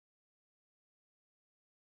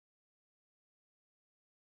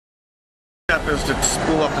Step is to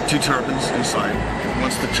spool up the two turbines inside.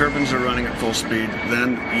 Once the turbines are running at full speed,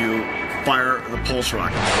 then you fire the pulse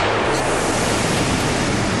rockets.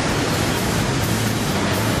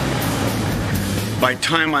 By the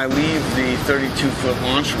time I leave the 32-foot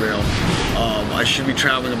launch rail, I should be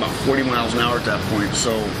traveling about 40 miles an hour at that point,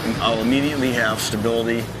 so I'll immediately have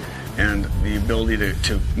stability and the ability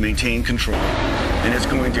to maintain control. And it's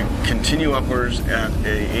going to continue upwards at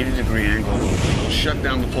a 80-degree angle, shut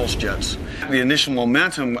down the pulse jets. The initial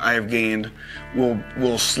momentum I have gained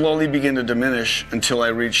will slowly begin to diminish until I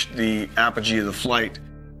reach the apogee of the flight.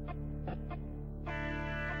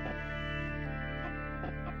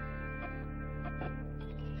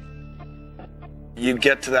 You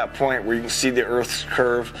get to that point where you can see the Earth's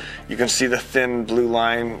curve, you can see the thin blue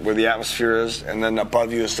line where the atmosphere is, and then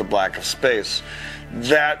above you is the black of space.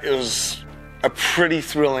 That is a pretty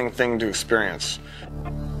thrilling thing to experience.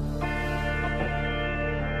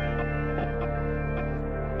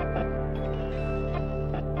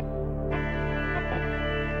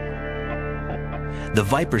 The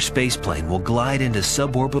Viper spaceplane will glide into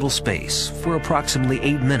suborbital space for approximately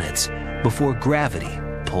 8 minutes before gravity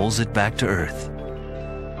pulls it back to Earth.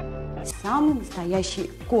 Самый настоящий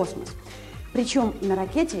космос. Причем на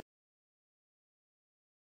ракете